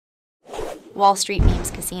Wall Street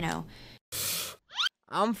Memes Casino,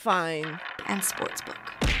 I'm fine. and Sportsbook.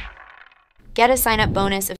 Get a sign-up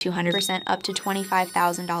bonus of 200% up to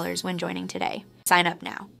 $25,000 when joining today. Sign up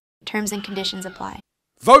now. Terms and conditions apply.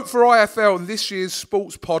 Vote for IFL in this year's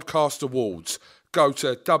Sports Podcast Awards. Go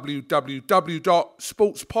to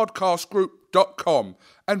www.sportspodcastgroup.com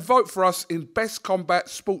and vote for us in Best Combat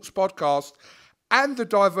Sports Podcast and the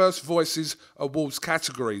Diverse Voices Awards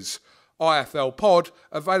categories. IFL Pod,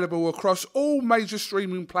 available across all major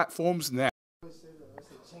streaming platforms now.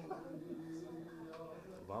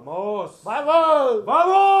 Vamos! Vamos!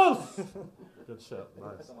 Vamos! Good shit,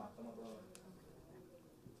 nice.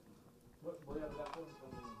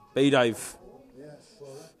 Bdave,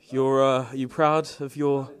 are you proud of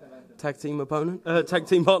your tag team opponent? Tag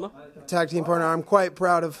team partner? Tag team partner. I'm quite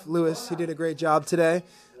proud of Lewis. He did a great job today.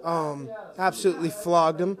 Absolutely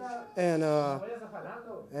flogged him, and I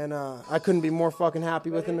couldn't be more fucking happy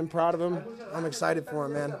with him and proud of him. I'm excited for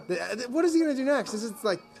him, man. What is he gonna do next? This is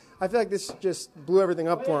like, I feel like this just blew everything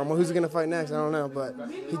up for him. Well, who's he gonna fight next? I don't know, but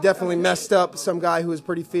he definitely messed up some guy who was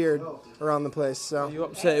pretty feared around the place. So. Are you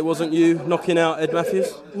upset it wasn't you knocking out Ed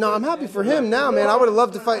Matthews? No, I'm happy for him now, man. I would have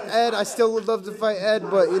loved to fight Ed. I still would love to fight Ed,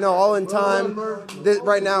 but all in time.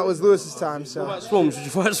 Right now it was Lewis's time. So. What about Swarms? Did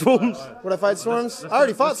you fight Swarms? Would I fight Swarms? I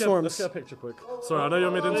already fought Swarms. Let's get a picture quick. Sorry, I know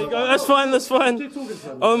you're mid-into. That's fine. That's fine.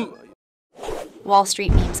 Wall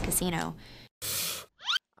Street Memes Casino,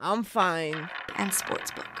 I'm fine. and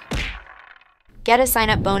Sportsbook. Get a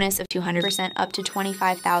sign-up bonus of 200% up to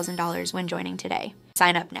 $25,000 when joining today.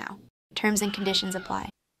 Sign up now. Terms and conditions apply.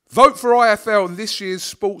 Vote for IFL in this year's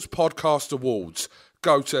Sports Podcast Awards.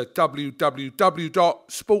 Go to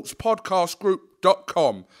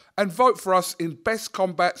www.sportspodcastgroup.com and vote for us in Best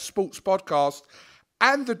Combat Sports Podcast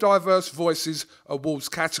and the Diverse Voices Awards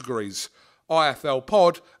categories. IFL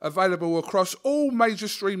Pod, available across all major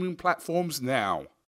streaming platforms now.